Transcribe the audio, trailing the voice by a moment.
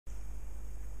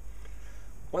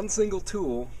One single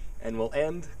tool and will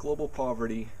end global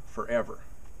poverty forever.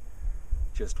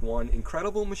 Just one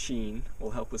incredible machine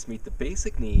will help us meet the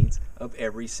basic needs of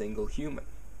every single human.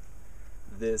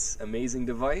 This amazing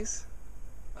device,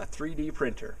 a 3D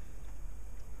printer.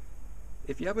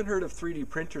 If you haven't heard of 3D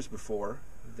printers before,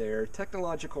 they're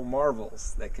technological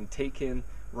marvels that can take in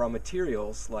raw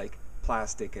materials like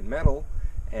plastic and metal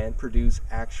and produce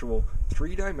actual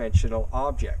three-dimensional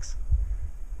objects.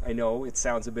 I know it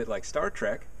sounds a bit like Star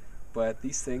Trek, but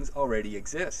these things already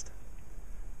exist.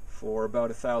 For about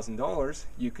 $1,000,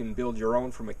 you can build your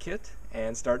own from a kit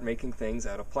and start making things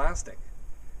out of plastic.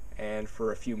 And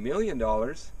for a few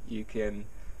 $1,000,000, you can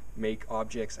make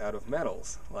objects out of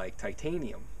metals like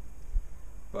titanium.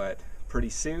 But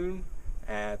pretty soon,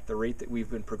 at the rate that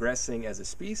we've been progressing as a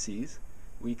species,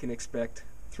 we can expect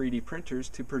 3D printers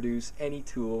to produce any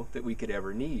tool that we could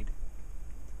ever need.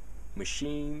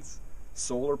 Machines,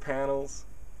 solar panels,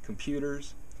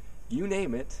 computers, you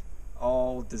name it,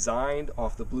 all designed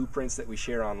off the blueprints that we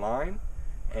share online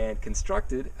and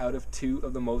constructed out of two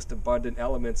of the most abundant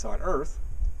elements on Earth,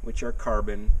 which are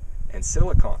carbon and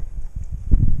silicon.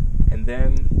 And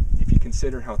then, if you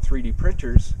consider how 3D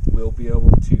printers will be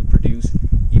able to produce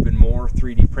even more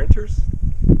 3D printers,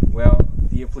 well,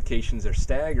 the implications are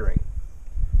staggering.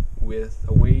 With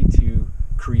a way to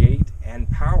create and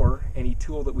power any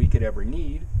tool that we could ever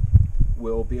need,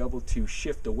 we'll be able to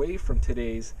shift away from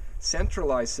today's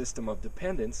centralized system of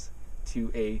dependence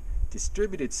to a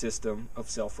distributed system of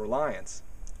self-reliance,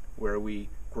 where we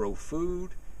grow food,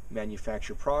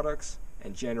 manufacture products,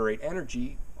 and generate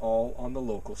energy all on the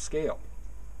local scale.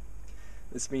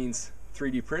 This means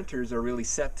 3D printers are really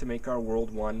set to make our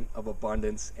world one of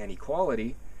abundance and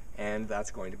equality, and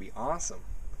that's going to be awesome.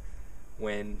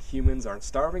 When humans aren't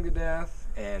starving to death,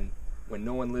 and when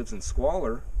no one lives in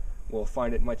squalor, we'll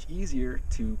find it much easier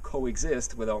to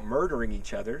coexist without murdering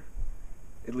each other,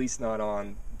 at least not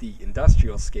on the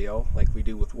industrial scale like we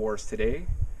do with wars today,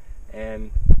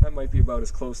 and that might be about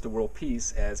as close to world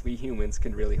peace as we humans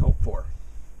can really hope for.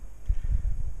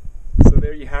 So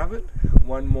there you have it,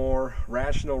 one more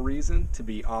rational reason to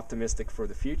be optimistic for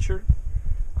the future.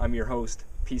 I'm your host,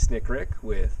 Peacenik Rick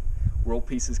with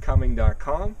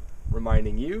WorldPeaceIsComing.com,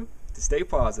 reminding you to stay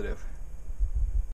positive.